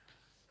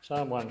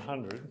Psalm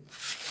 100.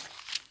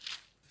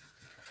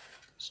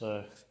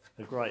 So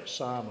the great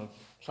psalm of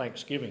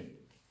thanksgiving.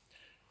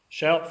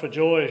 Shout for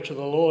joy to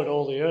the Lord,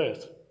 all the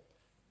earth.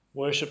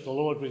 Worship the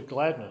Lord with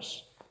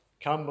gladness.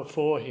 Come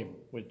before him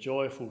with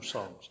joyful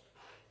songs,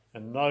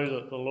 and know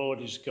that the Lord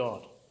is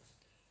God.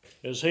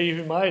 It is he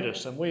who made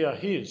us, and we are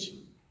his.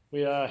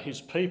 We are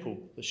his people,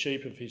 the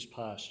sheep of his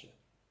pasture.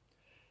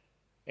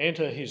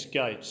 Enter his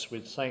gates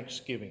with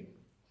thanksgiving,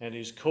 and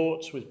his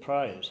courts with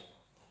praise.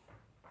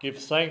 Give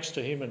thanks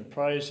to him and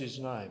praise his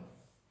name.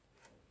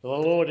 For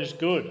the Lord is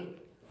good,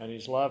 and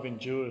his love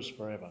endures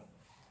forever.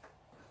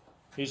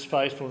 His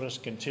faithfulness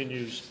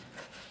continues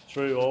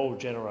through all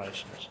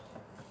generations.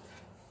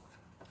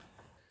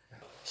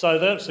 So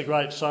that's the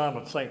great psalm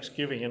of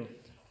thanksgiving,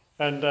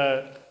 and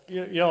I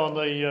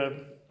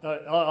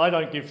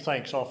don't give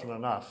thanks often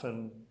enough,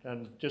 and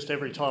just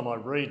every time I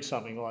read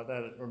something like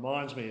that, it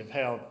reminds me of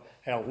how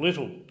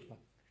little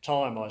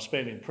time I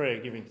spend in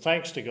prayer giving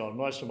thanks to God.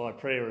 Most of my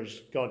prayer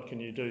is, God, can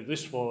you do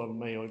this for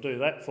me or do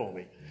that for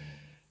me?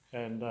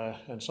 And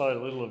so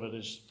little of it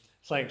is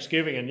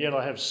thanksgiving, and yet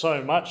I have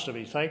so much to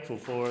be thankful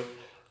for.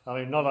 I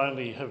mean, not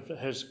only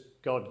has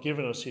God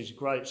given us his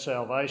great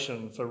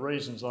salvation, for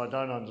reasons I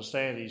don't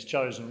understand, he's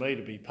chosen me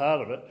to be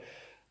part of it,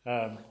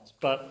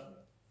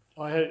 but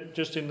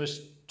just in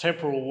this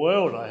temporal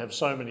world, I have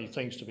so many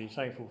things to be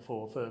thankful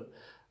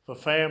for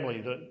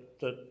family,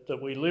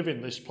 that we live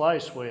in this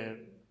place where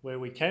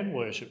we can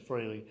worship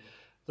freely,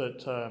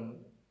 that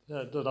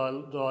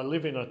I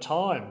live in a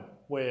time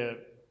where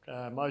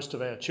most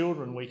of our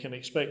children we can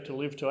expect to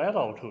live to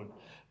adulthood.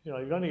 You know,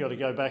 you've only got to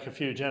go back a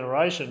few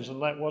generations,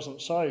 and that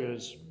wasn't so.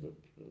 As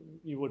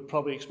you would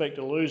probably expect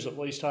to lose at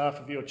least half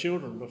of your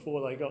children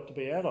before they got to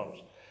be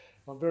adults.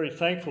 I'm very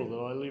thankful that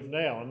I live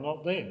now and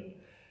not then.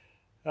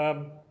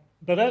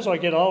 But as I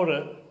get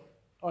older,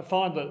 I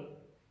find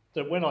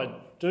that when I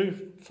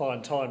do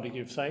find time to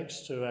give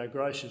thanks to our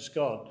gracious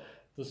God,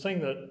 the thing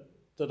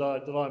that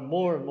I'm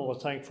more and more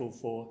thankful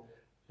for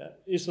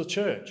is the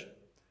church.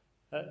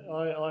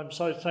 I'm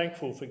so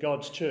thankful for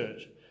God's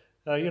church.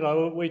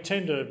 We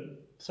tend to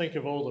think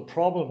of all the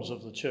problems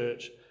of the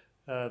church,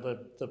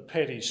 the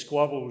petty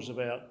squabbles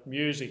about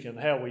music and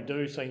how we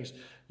do things.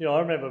 You know, I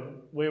remember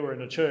we were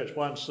in a church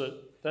once that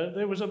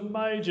there was a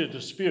major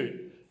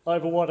dispute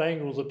over what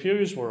angle the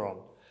pews were on.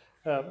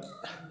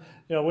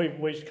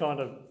 We kind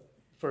of,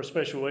 for a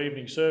special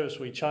evening service,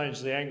 we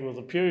changed the angle of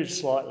the pews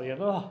slightly,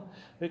 and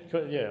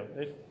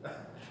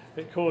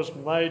it caused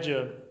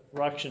major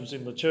ructions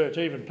in the church,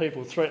 even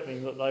people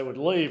threatening that they would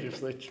leave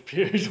if the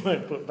pews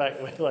weren't put back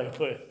where they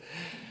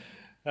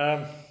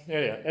were.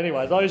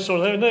 Anyway, those sort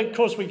of things. And then, of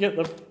course, we get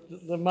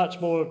the much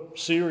more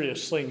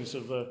serious things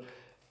of the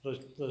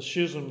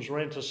schisms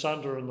rent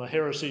asunder and the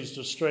heresies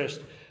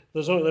distressed.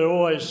 There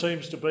always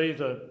seems to be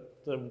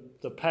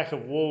the pack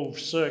of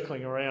wolves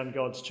circling around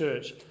God's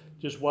church,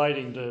 just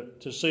waiting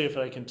to see if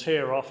they can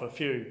tear off a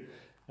few,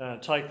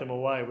 take them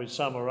away with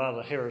some or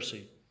other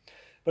heresy.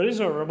 But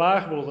isn't it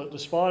remarkable that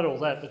despite all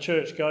that, the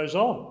church goes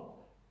on?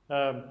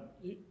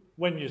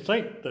 When you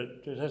think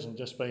that it hasn't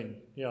just been,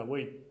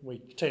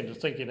 we tend to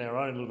think in our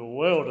own little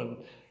world,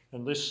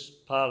 and this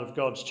part of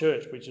God's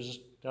church, which has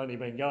only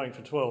been going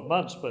for 12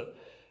 months, but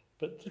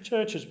the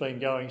church has been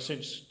going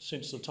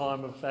since the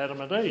time of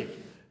Adam and Eve,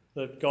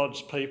 that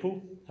God's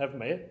people have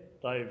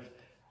met.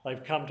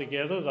 They've come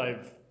together.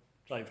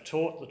 They've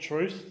taught the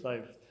truth.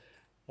 They've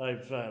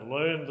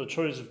learned the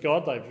truths of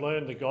God. They've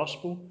learned the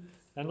gospel,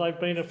 and they've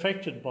been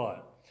affected by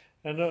it.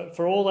 And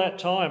for all that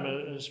time,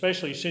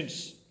 especially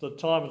since the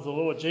time of the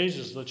Lord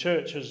Jesus, the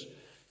church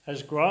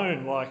has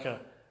grown like a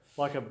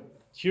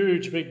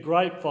huge big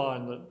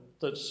grapevine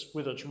that's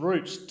with its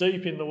roots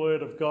deep in the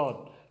Word of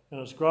God, and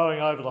it's growing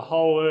over the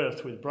whole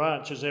earth with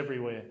branches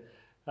everywhere.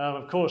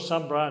 Of course,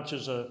 some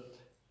branches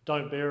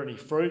don't bear any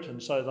fruit,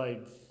 and so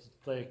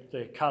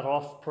they're cut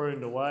off,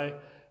 pruned away.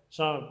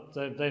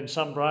 Then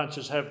some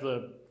branches have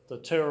the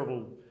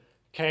terrible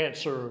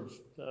cancer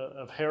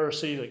of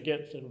heresy that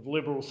gets of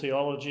liberal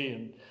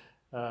theology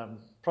and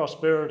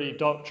prosperity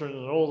doctrine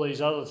and all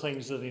these other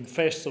things that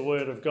infest the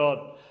Word of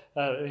God,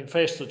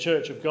 infest the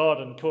Church of God,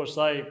 and of course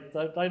they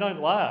don't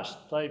last.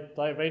 They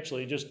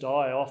eventually just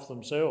die off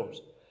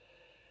themselves.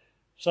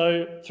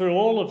 So through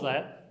all of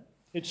that,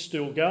 it's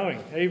still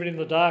going, even in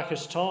the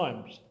darkest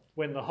times,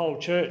 when the whole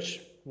church,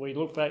 we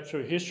look back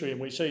through history and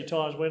we see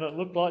times when it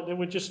looked like there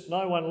was just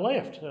no one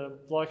left,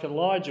 like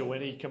Elijah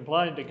when he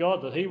complained to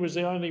God that he was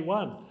the only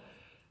one.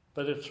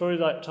 But if through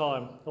that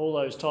time, all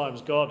those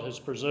times, God has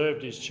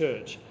preserved his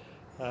church.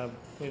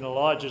 In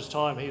Elijah's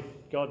time,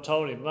 God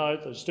told him, no,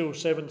 there's still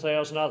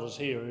 7,000 others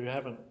here who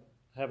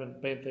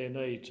haven't bent their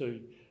knee to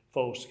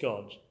false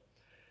gods.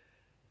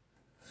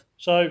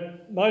 So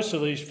most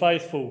of these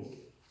faithful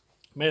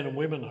men and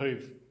women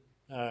who've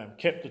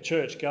kept the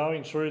church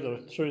going through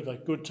the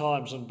good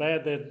times and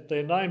bad,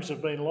 their names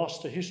have been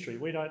lost to history.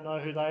 We don't know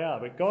who they are,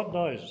 but God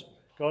knows.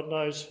 God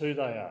knows who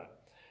they are.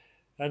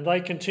 And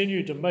they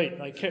continued to meet.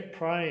 They kept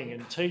praying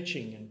and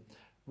teaching and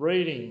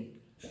reading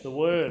the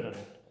Word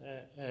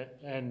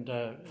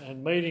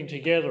and meeting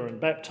together and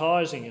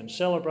baptising and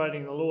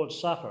celebrating the Lord's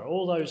Supper,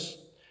 all those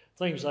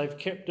things, they've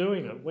kept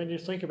doing it. When you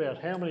think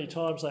about how many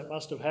times that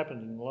must have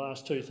happened in the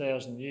last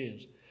 2,000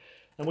 years.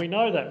 And we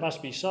know that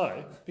must be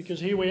so because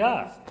here we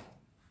are,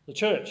 the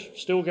church,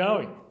 still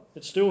going.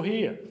 It's still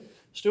here,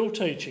 still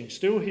teaching,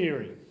 still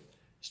hearing,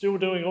 still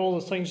doing all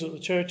the things that the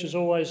church has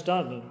always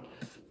done.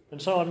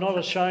 And so I'm not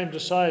ashamed to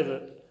say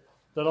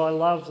that I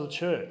love the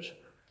church.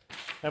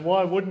 And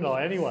why wouldn't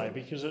I anyway?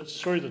 Because it's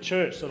through the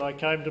church that I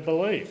came to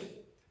believe.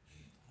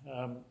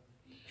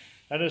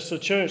 And it's the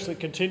church that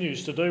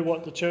continues to do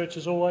what the church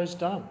has always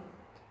done.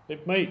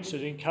 It meets,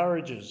 it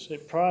encourages,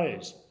 it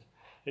prays,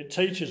 it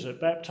teaches, it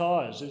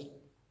baptises,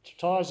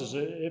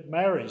 it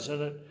marries,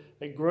 and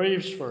it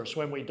grieves for us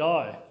when we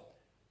die,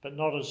 but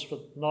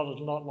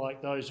not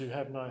like those who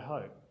have no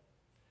hope.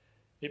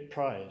 It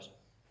prays.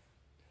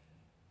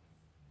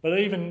 But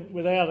even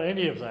without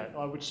any of that,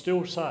 I would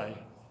still say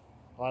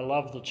I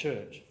love the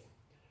church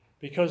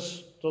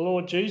because the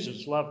Lord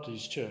Jesus loved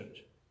his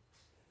church.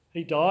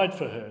 He died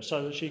for her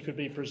so that she could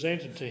be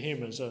presented to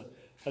him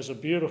as a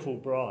beautiful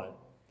bride,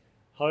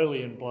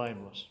 holy and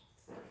blameless.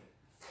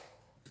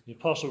 The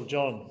Apostle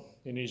John,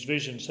 in his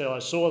vision, said, I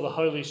saw the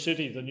holy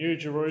city, the new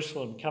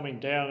Jerusalem, coming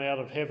down out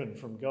of heaven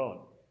from God,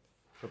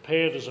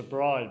 prepared as a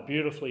bride,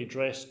 beautifully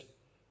dressed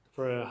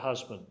for her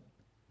husband.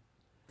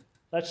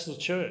 That's the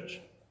church.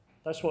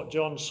 That's what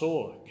John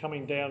saw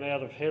coming down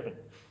out of heaven.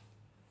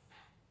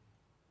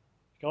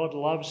 God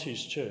loves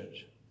his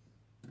church.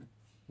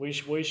 We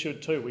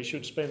should too. We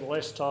should spend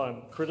less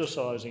time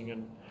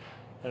criticising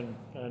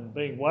and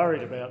being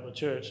worried about the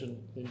church, and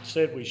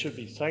instead we should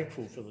be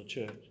thankful for the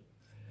church.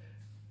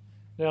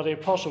 Now, the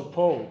Apostle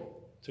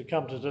Paul, to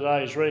come to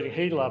today's reading,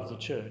 he loved the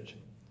church.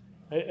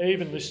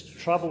 Even this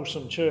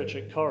troublesome church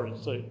at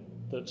Corinth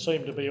that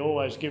seemed to be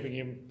always giving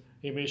him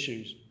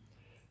issues.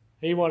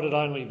 He wanted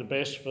only the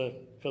best for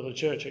the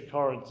church at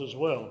Corinth as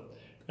well,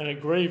 and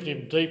it grieved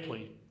him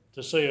deeply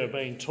to see her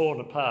being torn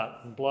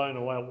apart and blown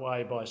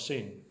away by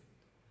sin.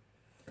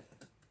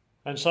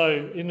 And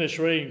so in this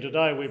reading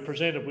today, we're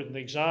presented with an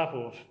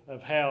example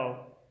of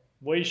how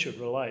we should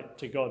relate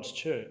to God's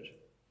church.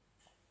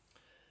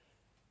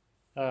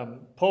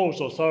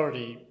 Paul's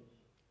authority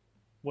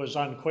was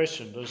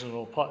unquestioned as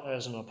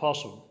an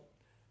apostle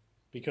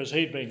because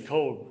he'd been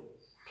called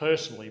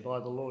personally by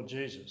the Lord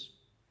Jesus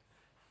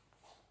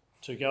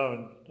to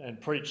go and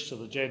preach to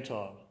the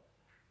Gentiles.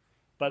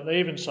 But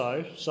even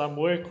so, some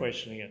were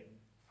questioning it,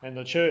 and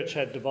the church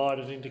had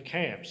divided into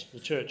camps, the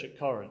church at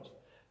Corinth.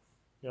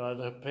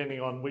 Depending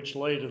on which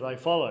leader they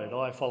followed.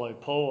 I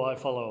followed Paul, I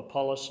follow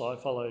Apollos, I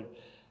followed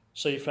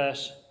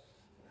Cephas.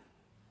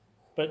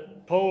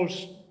 But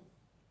Paul's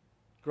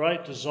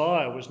great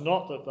desire was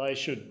not that they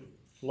should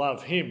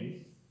love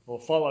him or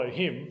follow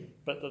him,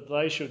 but that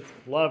they should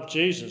love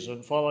Jesus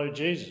and follow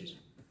Jesus.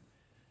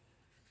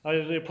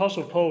 The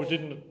Apostle Paul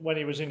when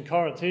he was in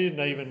Corinth,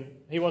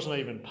 he wasn't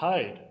even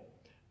paid,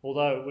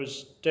 although it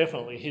was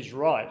definitely his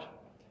right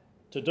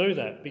to do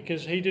that,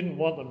 because he didn't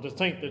want them to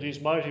think that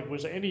his motive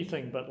was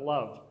anything but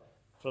love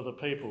for the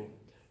people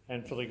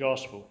and for the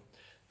gospel.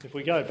 If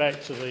we go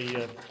back to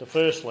the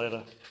first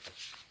letter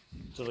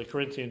to the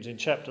Corinthians in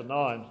chapter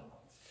 9,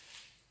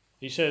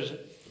 he says,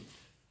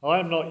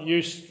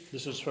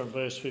 this is from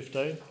verse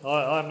 15,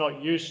 I have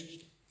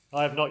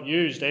not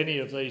used any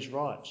of these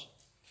rights,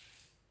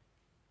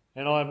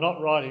 and I am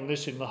not writing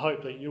this in the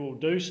hope that you will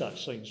do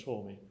such things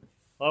for me.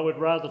 I would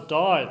rather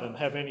die than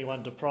have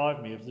anyone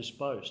deprive me of this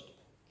boast.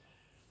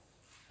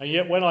 And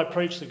yet when I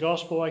preach the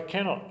gospel, I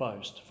cannot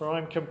boast, for I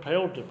am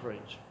compelled to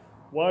preach.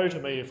 Woe to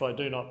me if I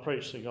do not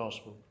preach the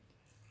gospel.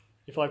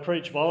 If I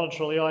preach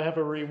voluntarily, I have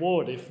a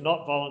reward. If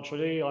not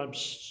voluntarily, I'm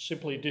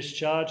simply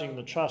discharging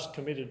the trust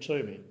committed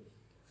to me.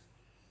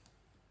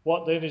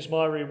 What then is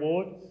my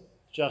reward?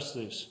 Just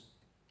this,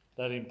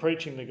 that in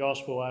preaching the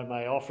gospel I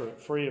may offer it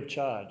free of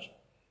charge,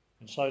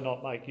 and so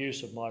not make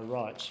use of my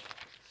rights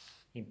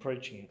in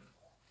preaching it.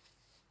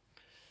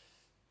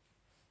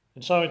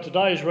 And so in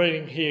today's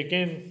reading, he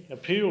again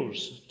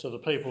appeals to the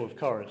people of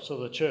Corinth, to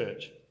the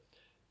church,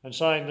 and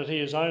saying that he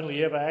has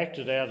only ever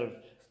acted out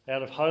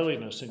of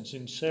holiness and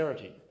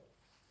sincerity.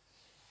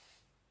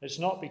 It's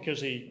not because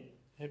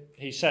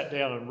he sat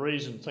down and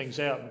reasoned things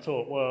out and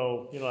thought,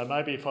 well,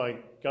 maybe if I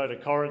go to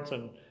Corinth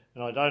and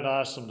I don't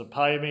ask them to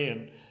pay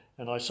me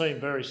and I seem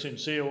very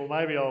sincere, well,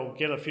 maybe I'll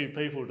get a few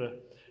people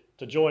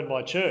to join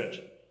my church.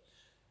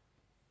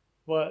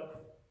 But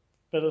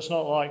it's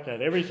not like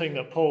that. Everything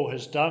that Paul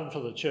has done for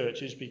the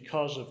church is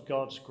because of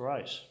God's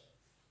grace.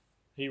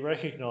 He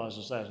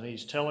recognises that, and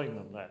he's telling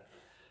them that.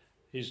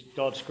 His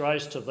God's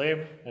grace to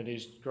them and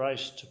his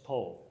grace to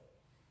Paul.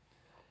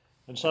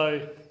 And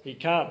so he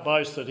can't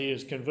boast that he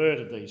has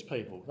converted these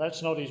people.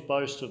 That's not his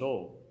boast at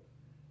all.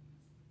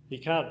 He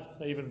can't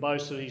even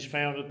boast that he's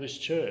founded this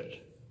church,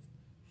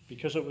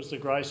 because it was the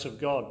grace of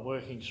God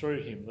working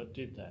through him that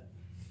did that.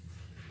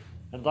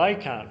 And they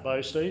can't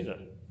boast either,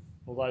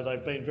 although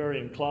they've been very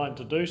inclined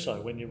to do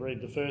so when you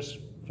read the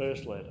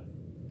first letter.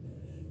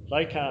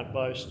 They can't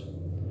boast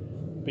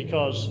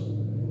because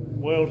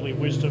worldly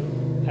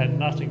wisdom had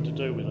nothing to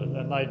do with it,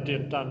 and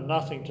they'd done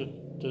nothing to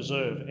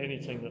deserve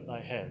anything that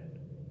they had.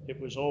 It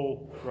was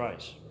all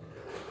grace.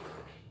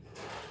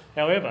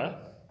 However,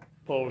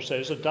 Paul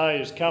says a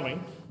day is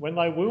coming when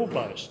they will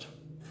boast.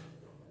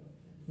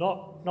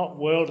 Not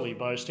worldly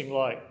boasting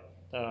like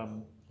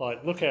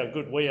look how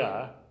good we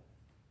are,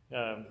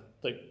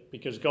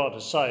 because God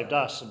has saved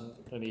us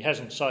and he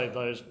hasn't saved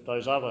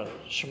those other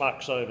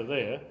schmucks over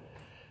there.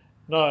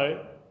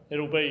 No,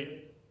 it'll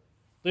be,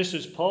 this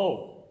is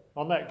Paul.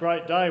 On that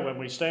great day when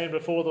we stand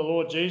before the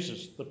Lord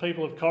Jesus, the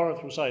people of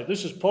Corinth will say,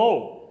 this is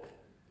Paul.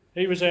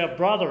 He was our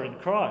brother in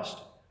Christ.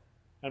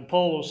 And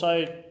Paul will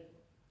say,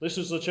 this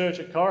is the church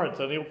at Corinth.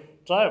 And he'll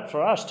say it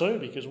for us too,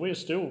 because we're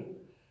still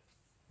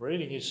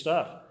reading his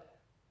stuff.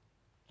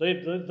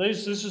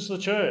 This is the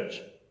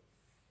church.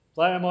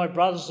 They are my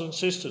brothers and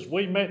sisters.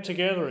 We met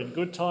together in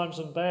good times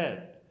and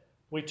bad.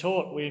 We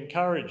taught, we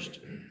encouraged,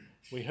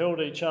 we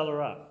held each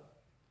other up.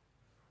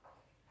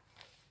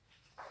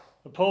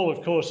 And Paul,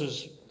 of course,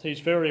 he's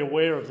very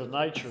aware of the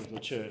nature of the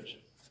church.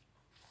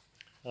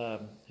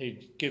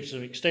 He gives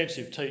an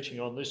extensive teaching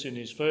on this in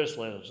his first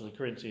letter to the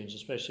Corinthians,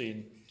 especially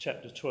in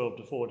chapter 12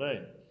 to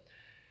 14.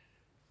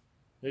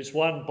 There's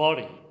one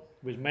body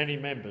with many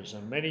members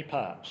and many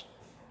parts.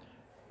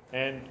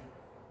 And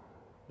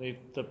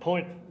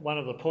one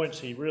of the points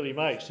he really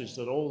makes is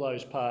that all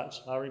those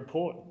parts are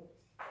important.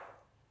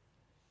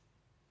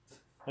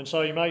 And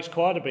so he makes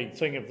quite a big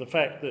thing of the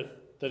fact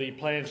that he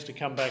plans to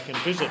come back and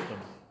visit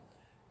them.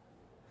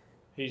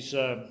 It's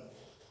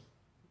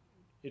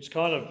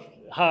kind of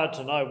hard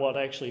to know what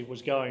actually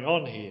was going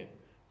on here.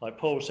 Like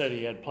Paul said,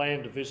 he had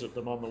planned to visit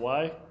them on the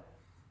way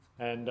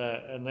and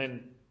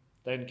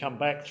then come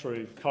back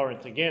through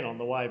Corinth again on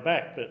the way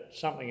back, but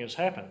something has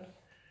happened.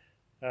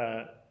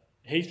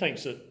 He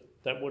thinks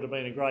that would have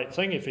been a great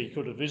thing if he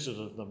could have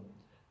visited them.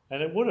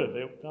 And it would have.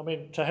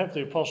 To have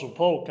the Apostle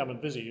Paul come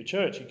and visit your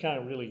church, you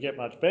can't really get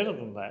much better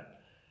than that.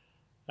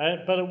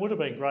 But it would have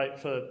been great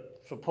for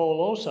Paul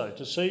also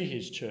to see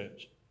his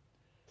church.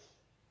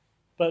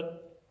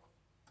 But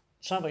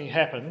something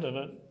happened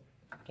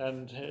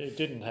and it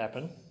didn't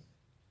happen.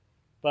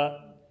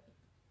 But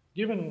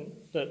given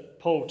that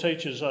Paul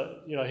teaches,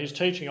 his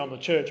teaching on the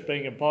church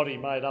being a body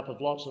made up of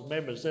lots of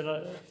members, then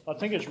I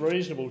think it's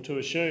reasonable to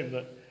assume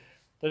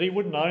that he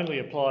wouldn't only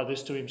apply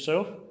this to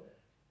himself.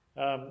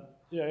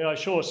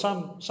 Sure,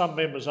 some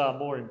members are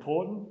more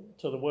important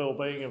to the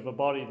well-being of a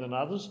body than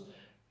others.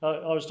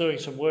 I was doing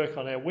some work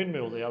on our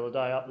windmill the other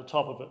day up the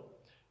top of it,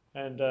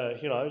 and I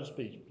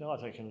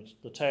think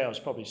the tower's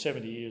probably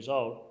 70 years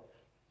old.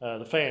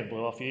 The fan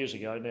blew off years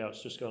ago. Now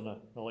it's just got an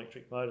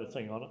electric motor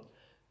thing on it,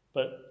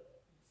 but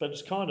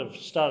it's kind of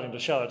starting to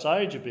show its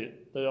age a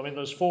bit.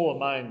 There's 4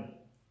 main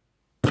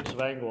bits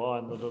of angle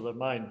iron that are the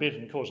main bit,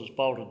 and of course it's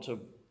bolted to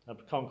a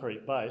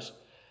concrete base.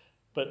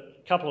 But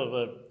a couple of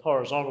the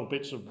horizontal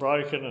bits have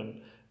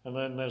broken, and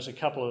then there's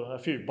a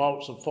few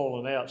bolts have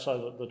fallen out,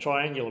 so that the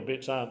triangular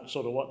bits aren't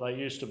sort of what they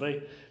used to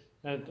be.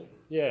 And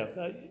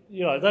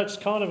that's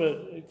kind of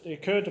it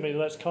occurred to me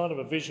that's kind of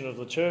a vision of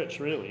the church,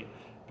 really,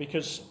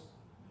 because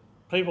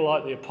people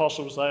like the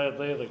apostles,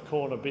 they're the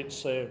corner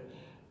bits, the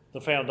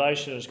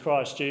foundation is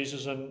Christ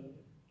Jesus, and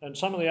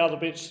some of the other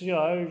bits,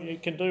 you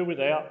can do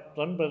without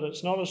them, but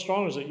it's not as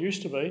strong as it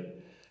used to be.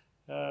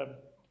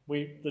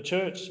 The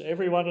church,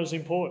 everyone is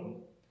important.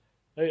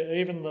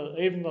 Even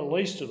the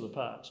least of the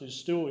parts is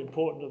still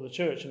important to the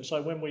church. And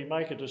so when we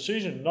make a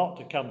decision not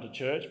to come to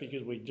church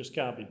because we just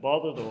can't be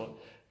bothered or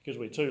because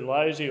we're too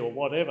lazy or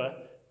whatever,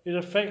 it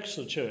affects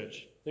the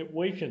church. It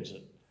weakens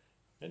it.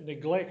 It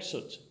neglects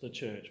the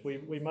church.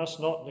 We must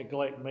not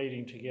neglect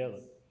meeting together.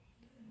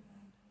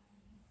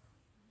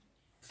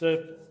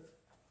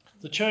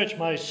 The church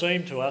may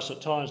seem to us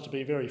at times to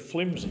be very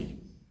flimsy,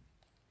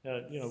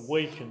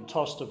 weak and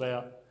tossed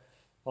about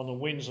on the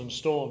winds and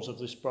storms of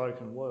this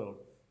broken world.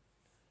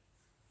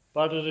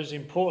 But it is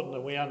important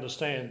that we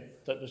understand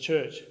that the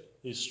church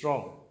is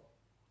strong,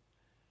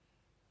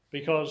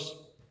 because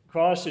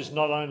Christ is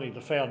not only the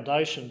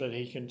foundation, but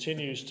he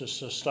continues to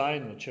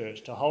sustain the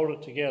church, to hold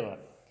it together.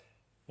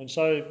 And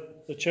so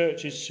the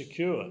church is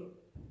secure.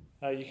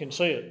 You can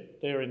see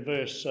it there in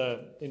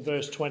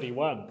verse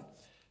 21. It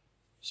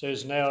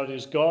says, "Now it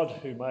is God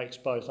who makes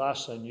both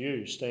us and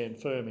you stand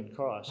firm in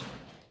Christ.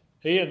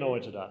 He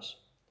anointed us,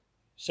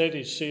 set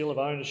his seal of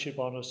ownership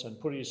on us, and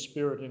put his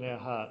Spirit in our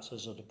hearts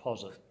as a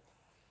deposit.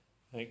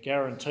 And it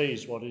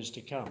guarantees what is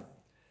to come."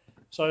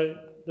 So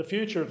the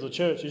future of the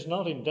church is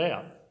not in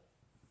doubt.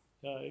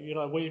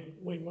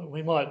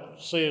 We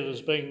might see it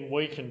as being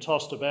weak and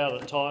tossed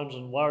about at times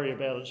and worry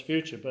about its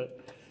future, but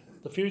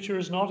the future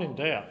is not in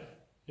doubt.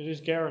 It is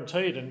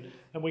guaranteed,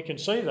 and we can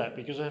see that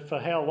because for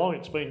how long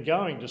it's been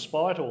going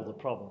despite all the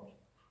problems.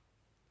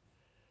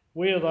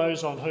 We are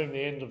those on whom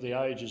the end of the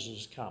ages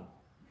has come.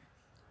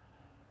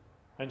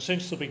 And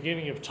since the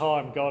beginning of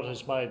time, God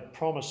has made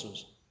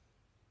promises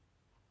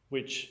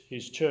which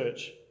his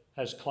church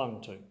has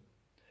clung to.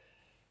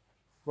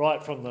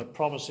 Right from the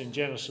promise in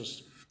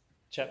Genesis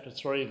chapter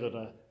 3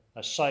 that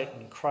a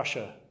Satan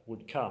crusher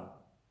would come.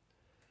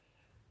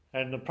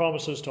 and the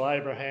promises to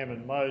Abraham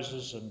and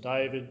Moses and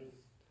David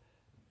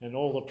and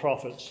all the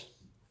prophets.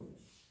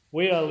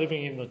 We are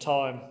living in the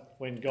time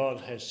when God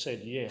has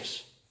said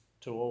yes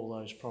to all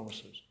those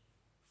promises.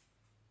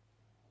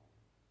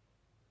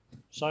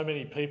 So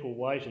many people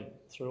waited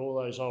through all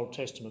those Old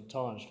Testament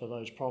times for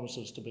those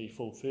promises to be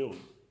fulfilled,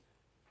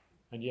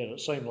 and yet it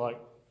seemed like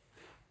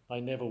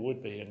they never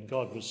would be, and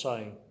God was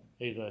saying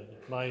either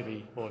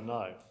maybe or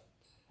no.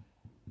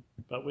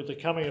 But with the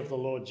coming of the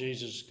Lord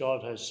Jesus,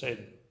 God has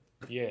said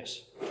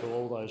yes to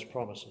all those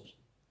promises.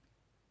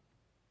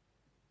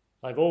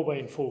 They've all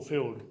been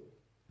fulfilled,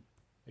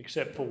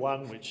 except for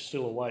one which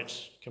still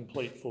awaits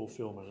complete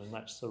fulfilment, and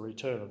that's the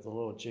return of the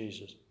Lord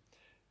Jesus.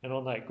 And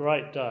on that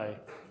great day,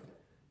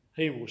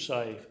 he will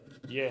say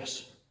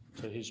yes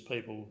to his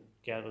people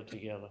gathered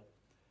together,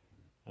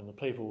 and the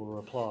people will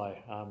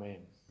reply, Amen.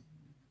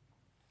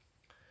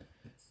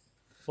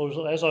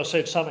 Well, as I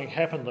said, something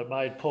happened that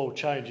made Paul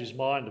change his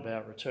mind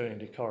about returning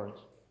to Corinth.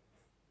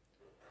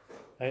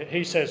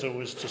 He says it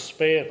was to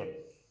spare them.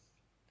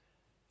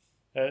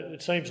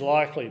 It seems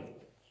likely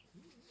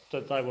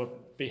that they were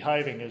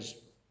behaving as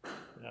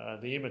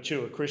the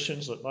immature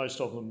Christians that most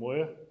of them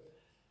were,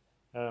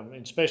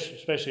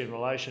 especially in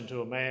relation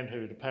to a man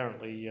who'd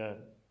apparently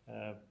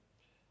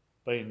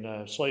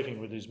been sleeping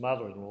with his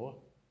mother-in-law.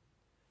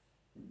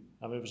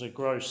 It was a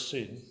gross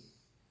sin.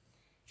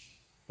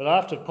 But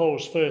after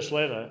Paul's first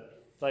letter,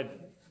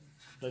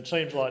 it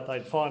seems like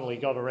they'd finally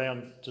got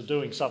around to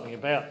doing something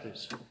about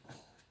this.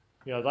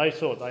 They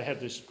thought they had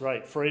this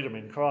great freedom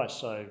in Christ,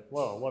 so,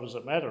 well, what does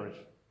it matter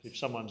if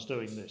someone's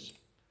doing this?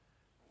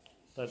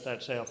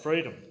 That's our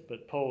freedom.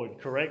 But Paul had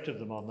corrected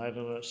them on that,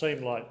 and it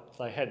seemed like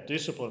they had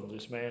disciplined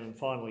this man and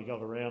finally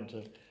got around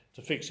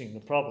to fixing the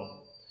problem.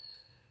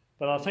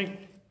 But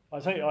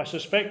I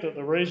suspect that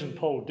the reason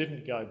Paul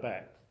didn't go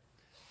back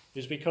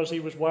is because he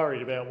was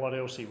worried about what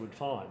else he would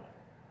find.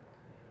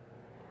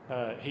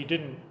 He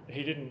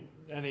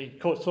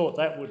thought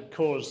that would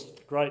cause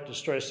great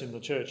distress in the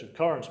church of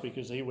Corinth,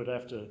 because he would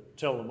have to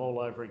tell them all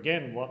over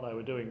again what they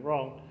were doing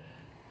wrong,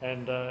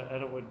 and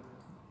it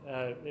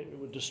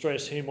would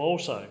distress him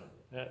also,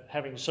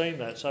 having seen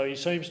that. So he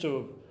seems to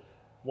have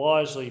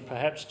wisely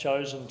perhaps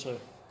chosen to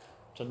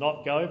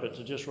not go, but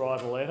to just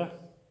write a letter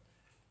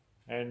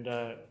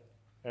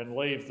and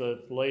leave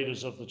the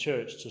leaders of the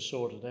church to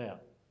sort it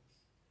out.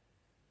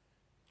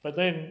 But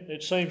then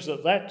it seems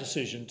that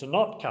decision to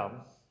not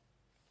come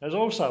has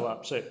also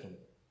upset them.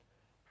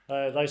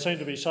 They seem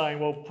to be saying,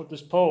 well, put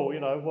this Paul,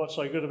 what's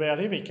so good about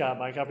him? He can't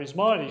make up his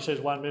mind. He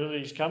says 1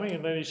 minute he's coming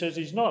and then he says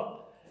he's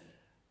not.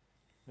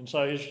 And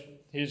so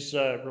his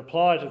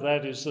reply to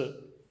that is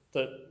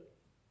that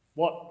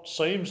what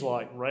seems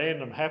like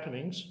random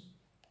happenings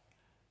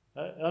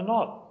are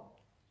not.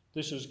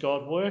 This is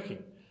God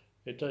working.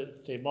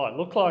 It might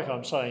look like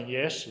I'm saying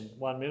yes in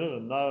 1 minute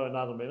and no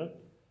another minute,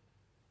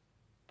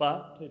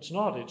 but it's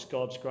not. It's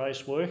God's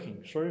grace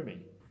working through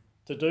me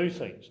to do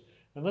things.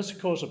 And this,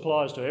 of course,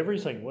 applies to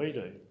everything we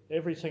do.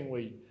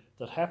 Everything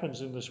that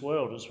happens in this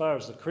world, as far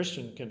as the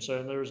Christian is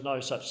concerned, there is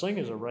no such thing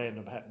as a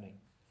random happening.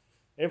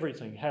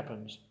 Everything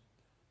happens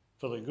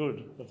for the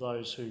good of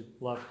those who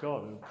love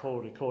God, who are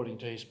called according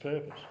to his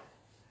purpose.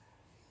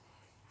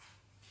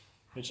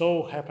 It's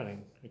all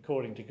happening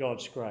according to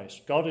God's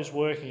grace. God is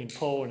working in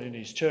Paul and in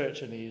his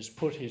church, and he has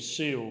put his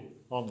seal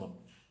on them.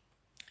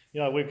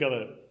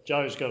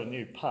 Joe's got a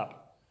new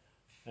pup,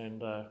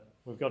 and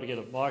we've got to get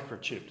it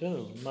microchipped.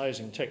 It's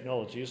amazing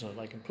technology, isn't it?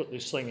 They can put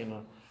this thing in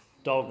a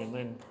dog and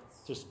then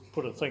just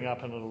put a thing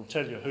up and it'll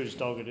tell you whose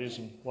dog it is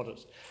and what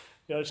it's...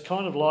 it's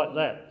kind of like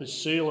that,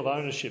 this seal of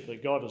ownership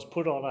that God has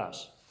put on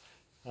us.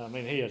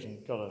 He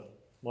hasn't got a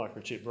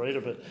microchip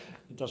reader, but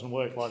it doesn't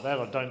work like that,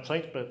 I don't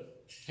think,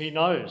 but he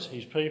knows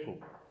his people.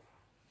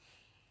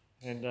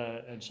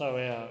 And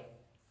so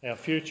our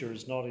future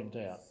is not in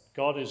doubt.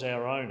 God is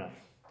our owner.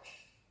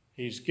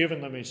 He's given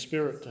them his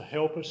Spirit to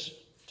help us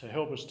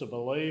to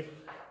believe,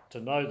 to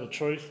know the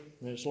truth,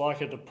 and it's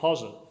like a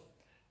deposit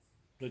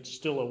that's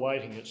still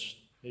awaiting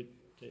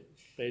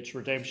its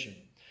redemption.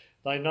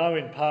 They know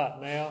in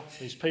part now.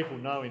 These people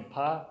know in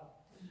part.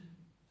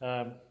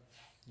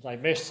 They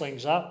mess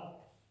things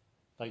up.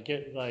 They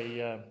get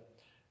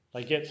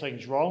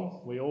things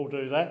wrong. We all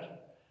do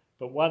that.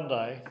 But one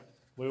day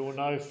we will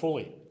know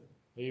fully,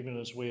 even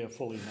as we are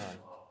fully known.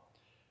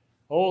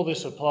 All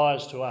this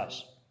applies to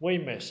us. We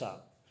mess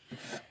up.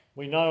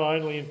 We know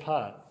only in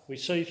part. We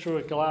see through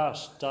a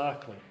glass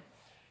darkly.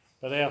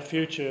 But our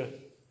future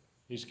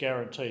is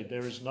guaranteed.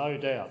 There is no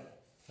doubt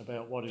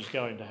about what is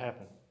going to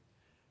happen.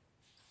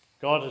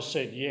 God has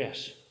said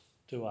yes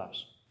to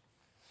us.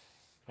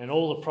 And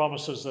all the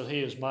promises that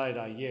he has made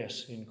are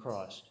yes in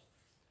Christ.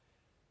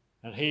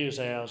 And he is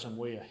ours and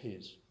we are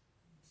his.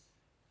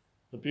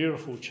 The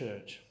beautiful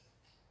church,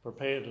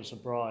 prepared as a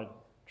bride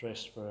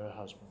dressed for her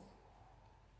husband.